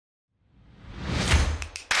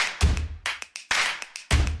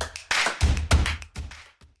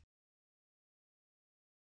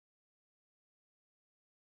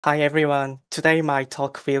Hi everyone. Today my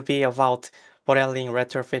talk will be about modeling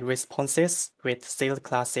retrofit responses with sealed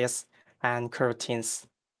classes and coroutines.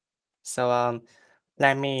 So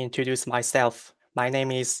let me introduce myself. My name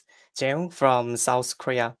is Jaewoong from South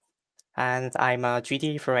Korea, and I'm a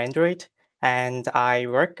GD for Android, and I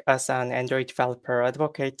work as an Android developer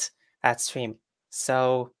advocate at Stream.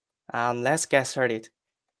 So let's get started.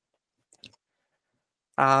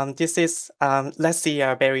 Let's see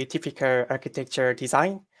a very typical architecture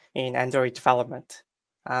design in Android development.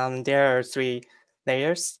 There are three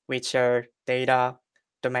layers, which are data,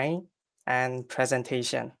 domain, and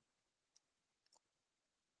presentation.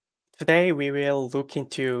 Today, we will look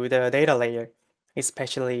into the data layer,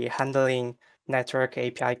 especially handling network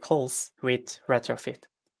API calls with Retrofit.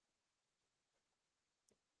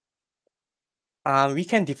 We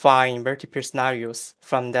can define multiple scenarios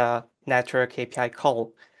from the network API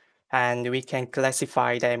call, and we can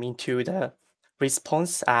classify them into the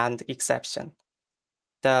response and exception.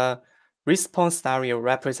 The response scenario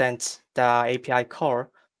represents the API call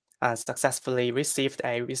successfully received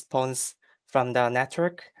a response from the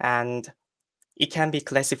network, and it can be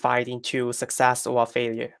classified into success or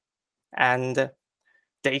failure. And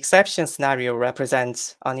the exception scenario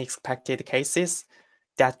represents unexpected cases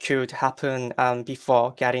that could happen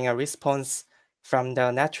before getting a response from the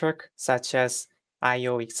network, such as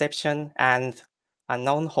IO exception and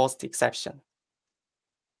unknown host exception.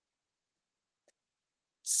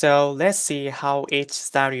 So let's see how each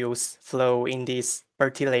scenarios flow in this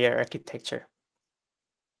multi-layer architecture.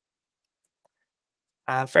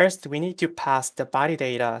 First, we need to pass the body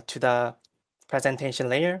data to the presentation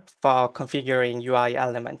layer for configuring UI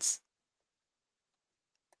elements.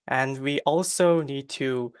 And we also need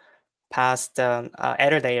to pass the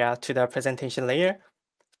error data to the presentation layer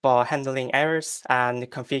for handling errors and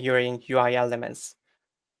configuring UI elements.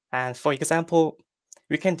 And for example,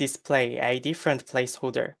 we can display a different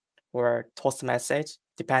placeholder or toast message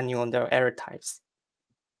depending on the error types.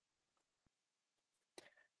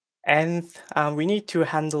 And we need to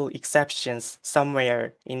handle exceptions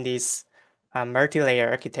somewhere in this multi-layer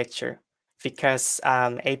architecture because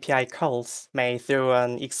API calls may throw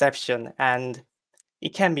an exception and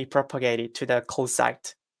it can be propagated to the call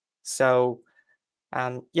site. So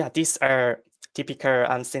yeah, these are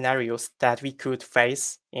typical scenarios that we could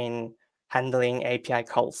face in handling API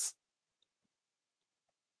calls.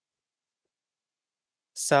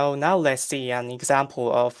 So now let's see an example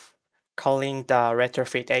of calling the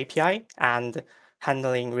Retrofit API and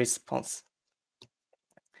handling response.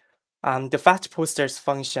 The fetch posters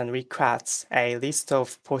function requests a list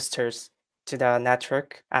of posters to the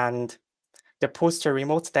network, and the poster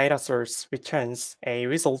remote data source returns a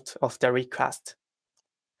result of the request.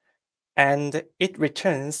 And it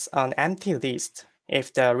returns an empty list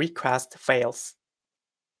if the request fails.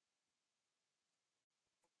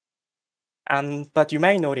 But you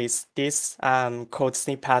may notice this code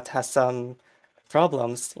snippet has some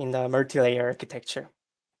problems in the multi-layer architecture.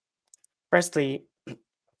 Firstly,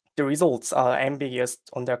 the results are ambiguous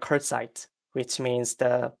on the code side, which means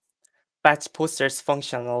the fetch posters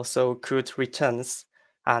function also could returns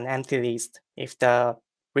an empty list if the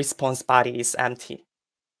response body is empty.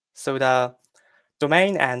 So the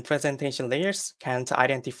domain and presentation layers can't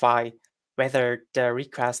identify whether the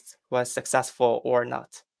request was successful or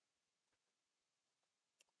not.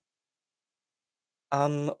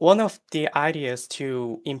 One of the ideas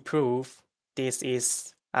to improve this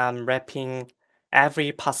is wrapping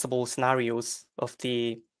every possible scenarios of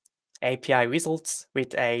the API results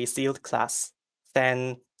with a sealed class.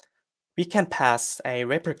 Then we can pass a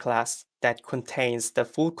wrapper class that contains the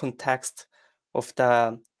full context of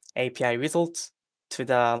the API results to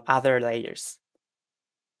the other layers.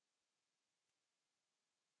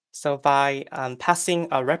 So by passing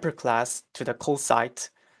a wrapper class to the call site,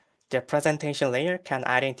 the presentation layer can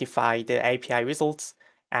identify the API results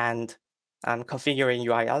and configuring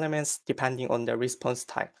UI elements depending on the response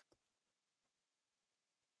type.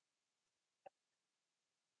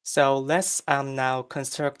 So let's now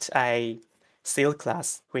construct a seal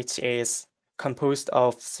class, which is composed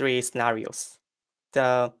of three scenarios.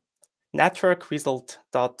 The network result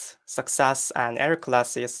dot success and error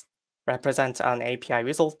classes represent an API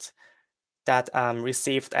result that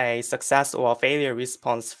received a success or failure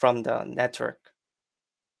response from the network.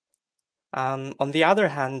 On the other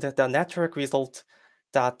hand, the network result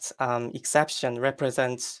that exception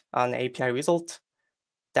represents an API result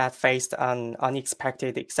that faced an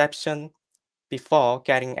unexpected exception before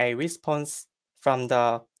getting a response from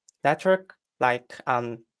the network, like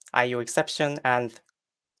IO exception and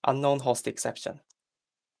unknown host exception.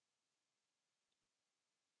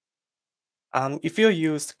 If you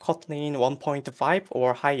use Kotlin 1.5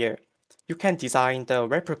 or higher, you can design the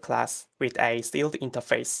wrapper class with a sealed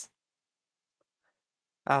interface.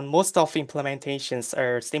 Most of implementations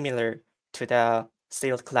are similar to the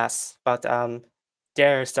sealed class, but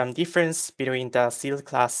there's some difference between the sealed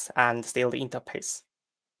class and sealed interface.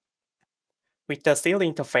 With the sealed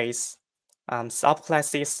interface,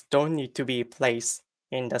 subclasses don't need to be placed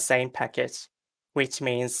in the same package, which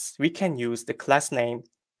means we can use the class name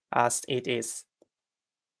as it is.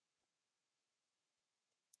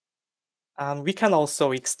 We can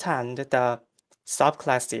also extend the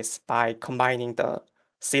subclasses by combining the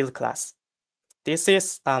sealed class. This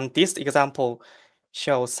example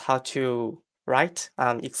shows how to write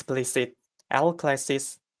explicit L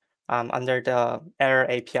classes under the error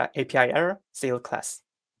API error sealed class.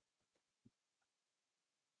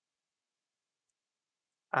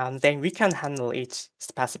 Then we can handle each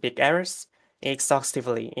specific errors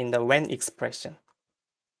exhaustively in the when expression.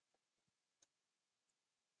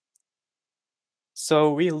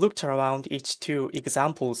 So we looked around each two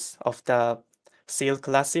examples of the sealed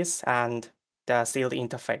classes and the sealed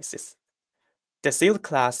interfaces. The sealed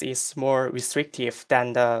class is more restrictive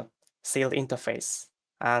than the sealed interface.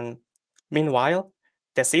 And meanwhile,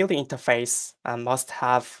 the sealed interface must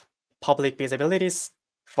have public visibilities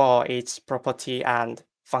for each property and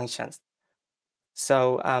functions.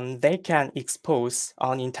 So they can expose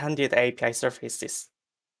unintended API surfaces.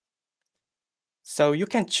 So you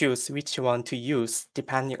can choose which one to use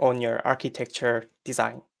depending on your architecture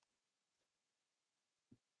design.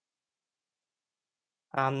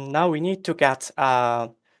 Now we need to get a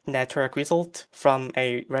network result from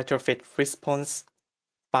a retrofit response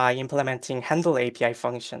by implementing handle API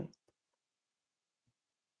function.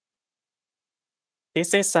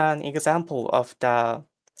 This is an example of the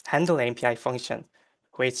handle API function,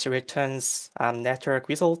 which returns a network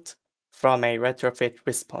result from a retrofit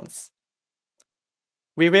response.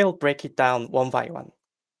 We will break it down one by one.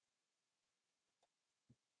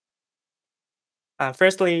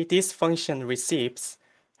 Firstly, this function receives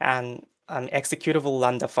an executable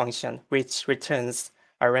lambda function, which returns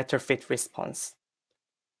a retrofit response.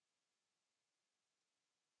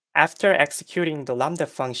 After executing the lambda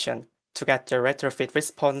function to get the retrofit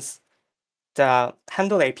response, the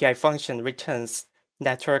handle API function returns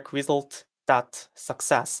network result dot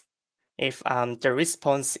success if the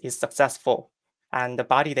response is successful and the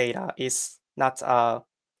body data is not a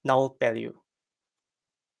null value.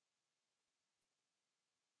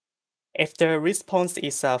 If the response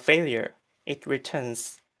is a failure, it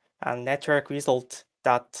returns a network result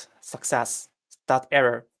dot success dot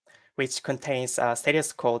error, which contains a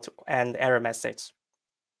status code and error message.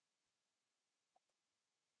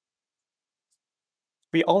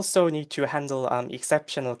 We also need to handle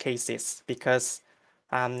exceptional cases because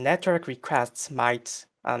network requests might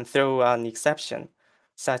throw an exception,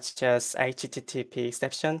 such as HTTP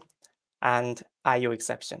exception and IO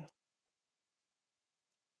exception.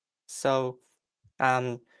 So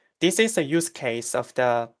um, this is a use case of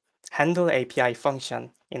the handle API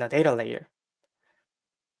function in a data layer.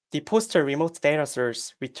 The poster remote data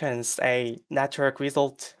source returns a network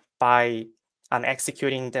result by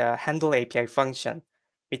executing the handle API function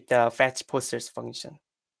with the fetch posters function.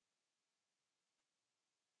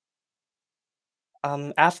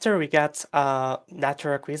 After we get a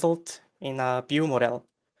network result in a view model,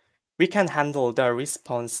 we can handle the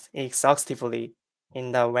response exhaustively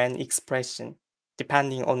in the when expression,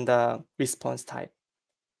 depending on the response type.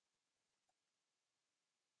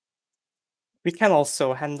 We can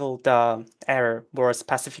also handle the error more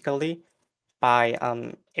specifically by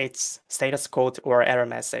its status code or error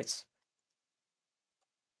message.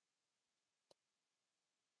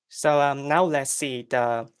 So now let's see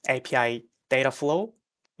the API data flow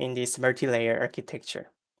in this multi-layer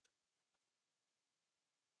architecture.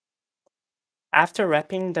 After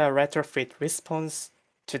wrapping the retrofit response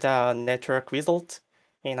to the network result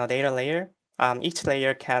in a data layer, each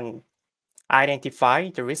layer can identify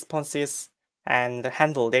the responses and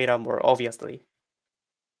handle data more obviously.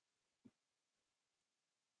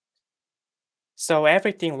 So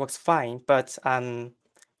everything works fine, but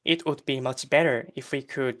it would be much better if we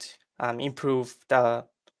could improve the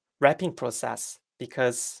wrapping process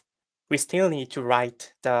because we still need to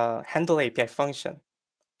write the handle API function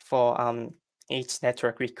for each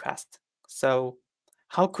network request. So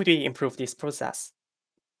how could we improve this process?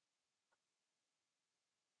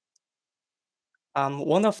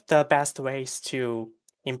 One of the best ways to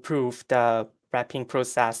improve the wrapping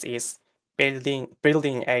process is building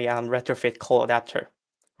a retrofit call adapter,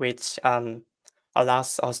 which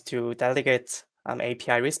allows us to delegate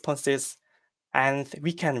API responses and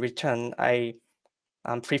we can return a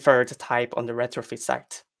preferred type on the retrofit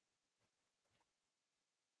site.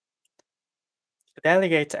 To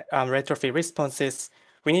delegate retrofit responses,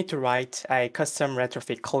 we need to write a custom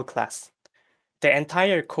retrofit call class. The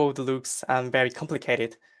entire code looks very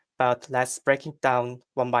complicated, but let's break it down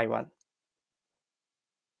one by one.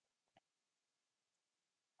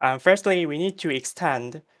 Firstly, we need to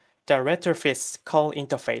extend the retrofit's call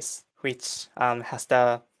interface, which has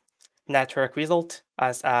the network result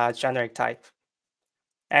as a generic type.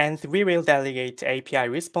 And we will delegate API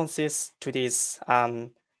responses to this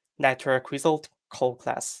network result call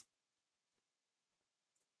class.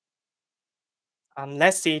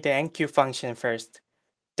 Let's see the enqueue function first.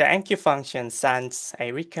 The enqueue function sends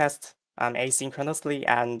a request asynchronously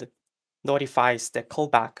and notifies the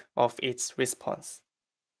callback of its response.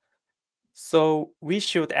 So we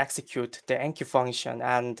should execute the enqueue function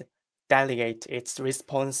and delegate its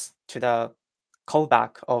response to the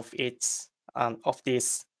callback of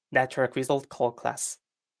this network result call class.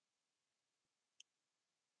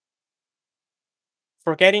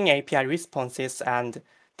 For getting API responses and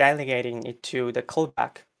delegating it to the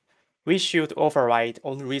callback, we should override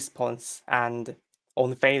onResponse and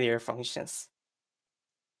onFailure functions.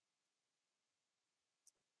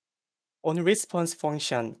 OnResponse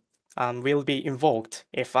function will be invoked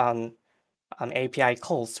if API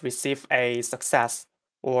calls receive a success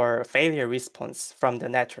or failure response from the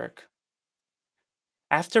network.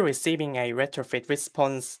 After receiving a retrofit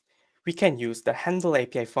response, we can use the handle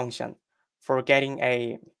API function for getting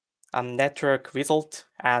a network result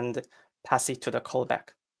and pass it to the callback.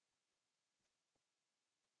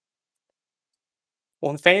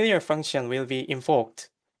 OnFailure function will be invoked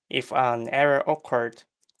if an error occurred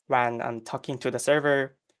when talking to the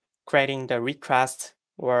server, creating the request,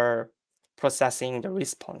 or processing the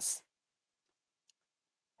response.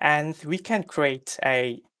 And we can create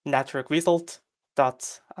a network result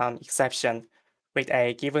dot exception with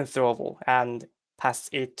a given throwable and pass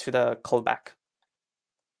it to the callback.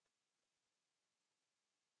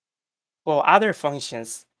 For other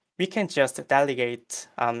functions, we can just delegate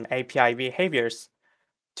API behaviors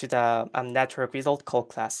to the network result call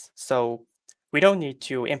class. So we don't need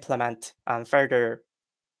to implement further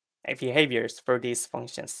behaviors for these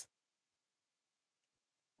functions.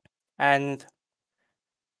 And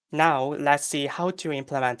now let's see how to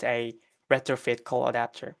implement a retrofit call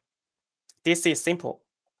adapter. This is simple.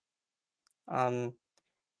 Um,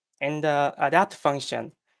 in the adapt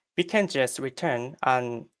function, we can just return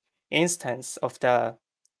an instance of the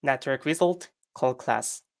network result call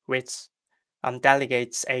class, which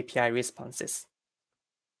delegates API responses.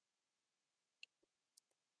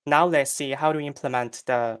 Now let's see how to implement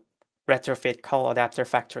the retrofit call adapter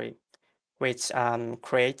factory, which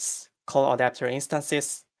creates call adapter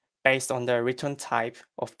instances based on the return type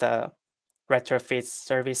of the retrofit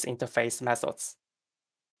service interface methods.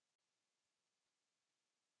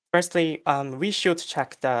 Firstly, we should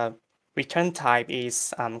check the return type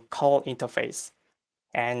is call interface,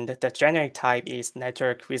 and the generic type is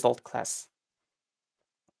network result class.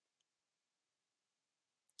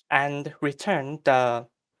 And return the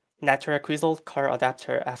network result call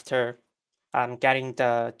adapter after getting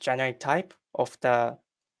the generic type of the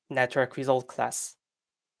network result class.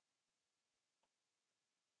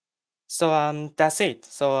 So that's it.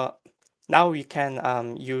 So now we can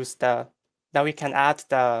now we can add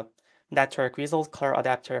the network result call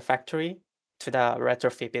adapter factory to the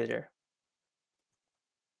retrofit builder.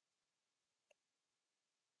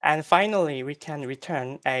 And finally, we can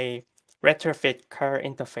return a retrofit call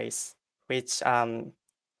interface, which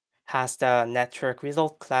has the network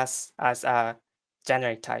result class as a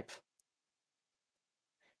generic type.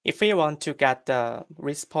 If we want to get the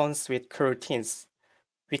response with coroutines,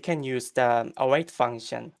 we can use the await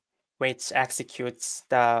function, which executes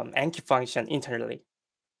the enqueue function internally.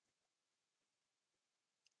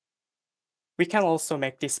 We can also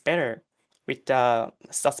make this better with the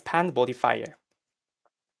suspend modifier.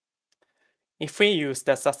 If we use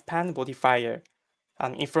the suspend modifier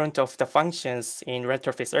in front of the functions in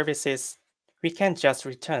retrofit services, we can just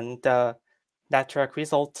return the network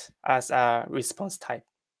result as a response type.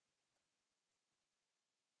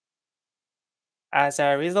 As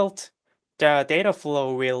a result, the data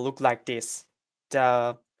flow will look like this.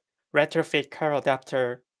 The retrofit call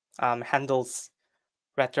adapter handles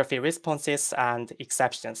retrofit responses and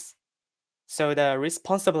exceptions. So the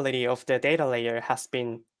responsibility of the data layer has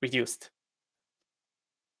been reduced.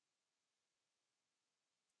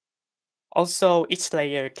 Also, each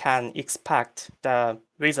layer can expect the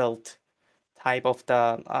result type of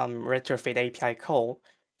the retrofit API call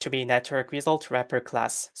to be network result wrapper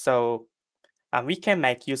class. So we can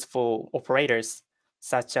make useful operators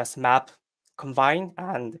such as map, combine,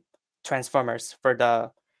 and transformers for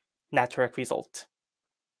the network result.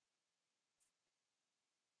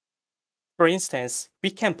 For instance, we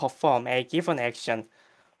can perform a given action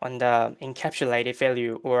on the encapsulated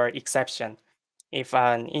value or exception if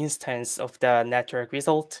an instance of the network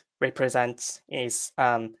result represents its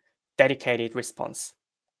dedicated response.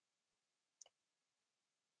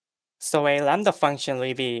 So a lambda function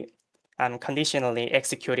will be conditionally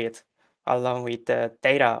executed along with the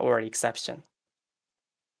data or exception.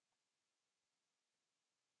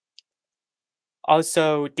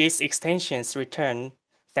 Also, these extensions return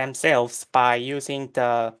themselves by using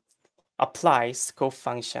the apply scope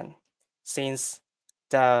function, since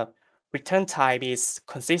the return type is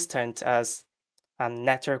consistent as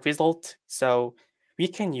network result. So we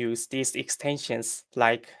can use these extensions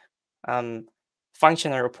like um,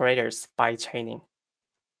 functional operators by training.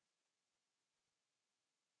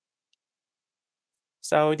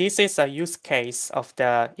 So this is a use case of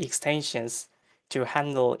the extensions to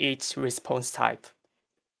handle each response type.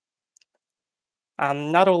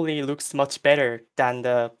 Not only looks much better than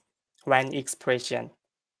the when expression,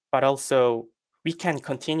 but also we can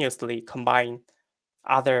continuously combine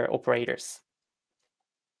other operators.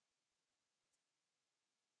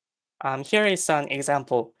 Here is an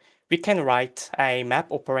example. We can write a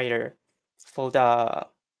map operator for the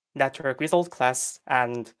network result class,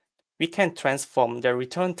 and we can transform the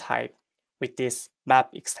return type with this map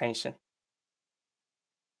extension.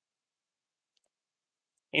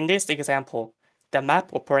 In this example, the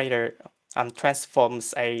map operator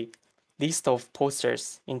transforms a list of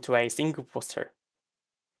posters into a single poster.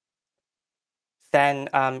 Then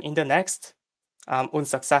in the next on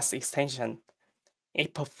success extension,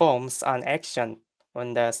 it performs an action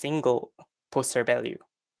on the single poster value.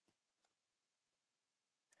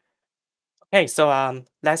 Okay, so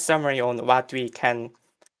let's summary on what we can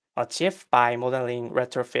achieve by modeling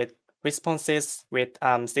retrofit responses with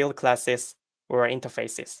sealed classes or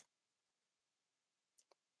interfaces.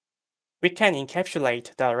 We can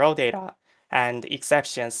encapsulate the raw data and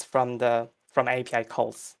exceptions from API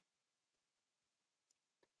calls.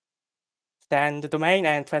 Then the domain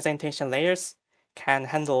and presentation layers can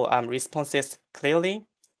handle responses clearly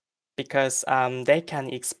because they can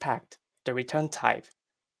expect the return type,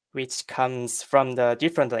 which comes from the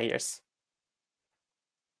different layers.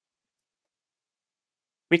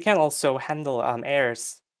 We can also handle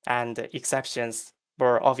errors and exceptions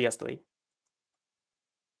more obviously.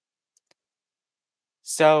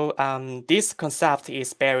 So this concept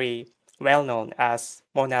is very well known as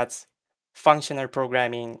monads functional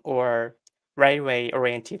programming or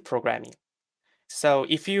railway-oriented programming. So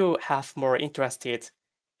if you have more interested,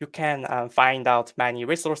 you can find out many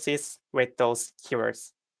resources with those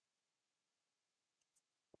keywords.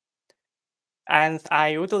 And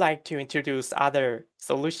I would like to introduce other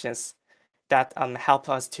solutions that help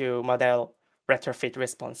us to model retrofit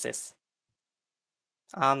responses.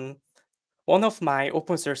 Um, One of my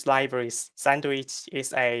open source libraries, Sandwich,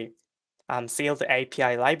 is a sealed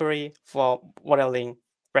API library for modeling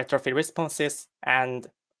retrofit responses and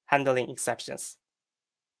handling exceptions.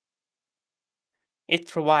 It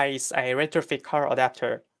provides a retrofit car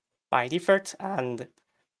adapter by default and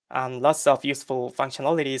lots of useful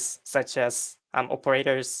functionalities such as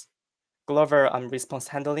operators, Glover response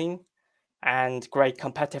handling, and great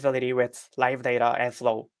compatibility with live data and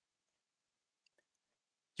flow.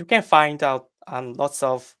 You can find out lots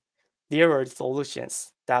of real-world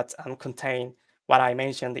solutions that contain what I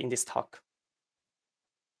mentioned in this talk.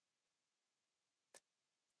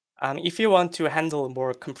 If you want to handle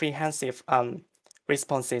more comprehensive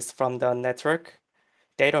responses from the network,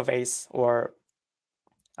 database, or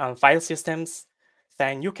file systems,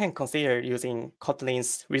 then you can consider using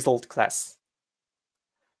Kotlin's result class.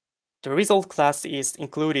 The result class is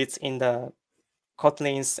included in the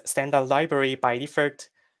Kotlin's standard library by default,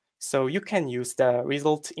 so you can use the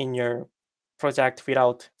result in your project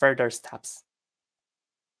without further steps.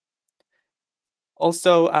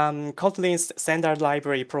 Also, Kotlin's standard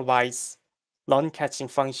library provides long catching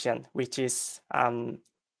function, which is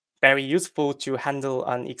very useful to handle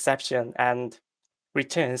an exception and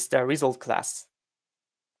returns the result class.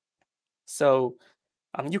 So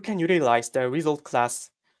you can utilize the result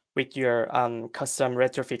class with your custom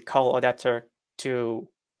retrofit call adapter to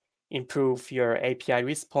improve your API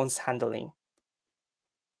response handling.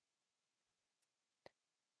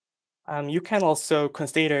 You can also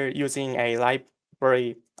consider using a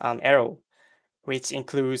library arrow, which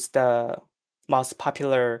includes the most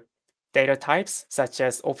popular data types such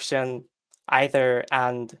as option, either,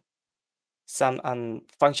 and some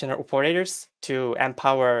functional operators to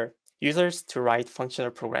empower users to write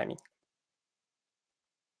functional programming.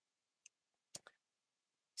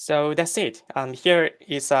 So that's it. Here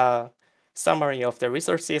is a summary of the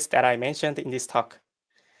resources that I mentioned in this talk.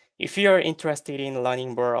 If you are interested in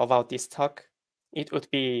learning more about this talk, it would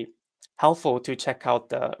be helpful to check out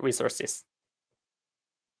the resources.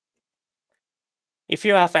 If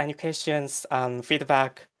you have any questions,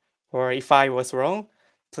 feedback, or if I was wrong,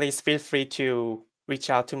 please feel free to reach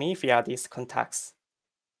out to me via these contacts.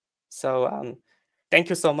 So thank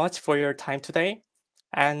you so much for your time today,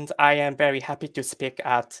 and I am very happy to speak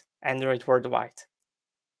at Android Worldwide.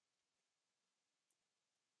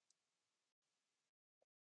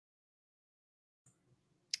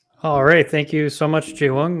 All right, thank you so much,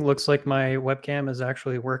 Jaewoong. Looks like my webcam is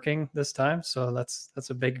actually working this time, so that's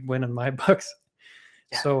a big win in my books.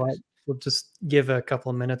 Yeah. So we'll just give a couple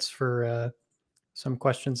of minutes for some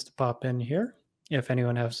questions to pop in here, if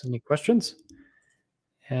anyone has any questions.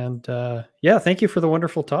 And yeah, thank you for the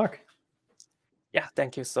wonderful talk. Yeah,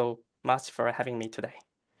 thank you so much for having me today.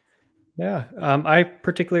 Yeah, I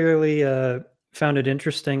particularly found it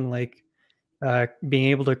interesting, like being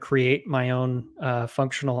able to create my own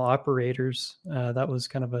functional operators. That was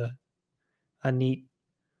kind of a neat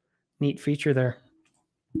feature there.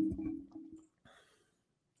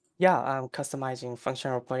 Yeah, customizing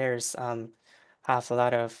functional operators have a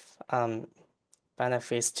lot of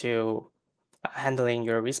benefits to handling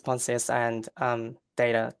your responses and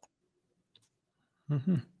data.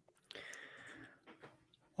 Mm-hmm.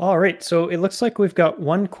 All right, so it looks like we've got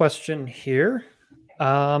one question here,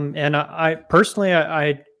 and I personally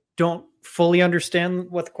I don't fully understand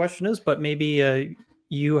what the question is, but maybe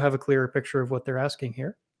you have a clearer picture of what they're asking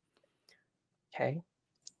here. Okay.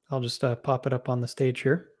 I'll just pop it up on the stage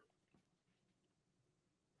here.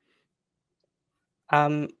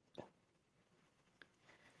 Modeling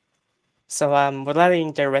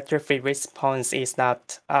the retrofit response is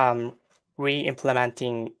not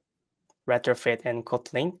re-implementing retrofit in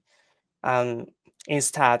Kotlin.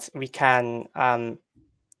 Instead, we can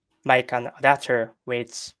make an adapter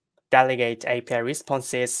which delegate API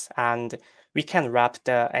responses, and we can wrap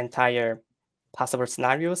the entire possible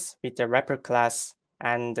scenarios with the wrapper class,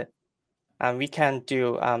 and we can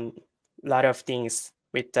do a lot of things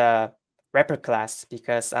with the wrapper class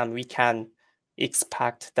because we can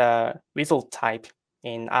expect the result type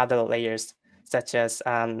in other layers, such as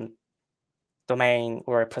domain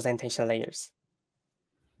or presentation layers.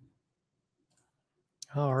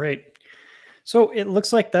 All right. So it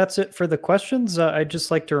looks like that's it for the questions. I'd just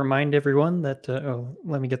like to remind everyone that,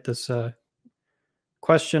 let me get this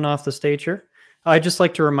question off the stage here. I'd just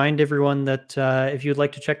like to remind everyone that if you'd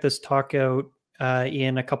like to check this talk out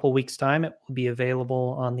in a couple weeks' time, it will be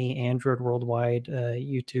available on the Android Worldwide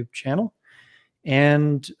YouTube channel.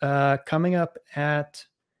 And coming up at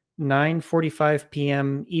 9:45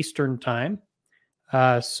 p.m. Eastern Time,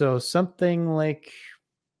 so something like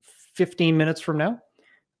 15 minutes from now,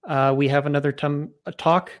 we have another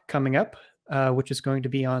talk coming up, which is going to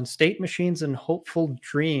be on state machines and hopeful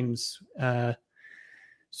dreams.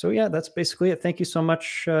 So yeah, that's basically it. Thank you so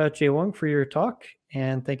much, Jaewoong, for your talk,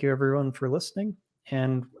 and thank you everyone for listening.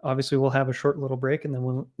 And obviously, we'll have a short little break, and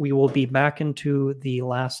then we will be back into the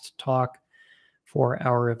last talk for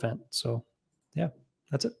our event. So yeah,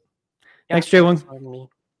 that's it. Yeah, Thanks, Jaewoong. me.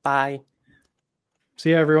 Bye.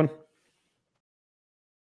 See you, everyone.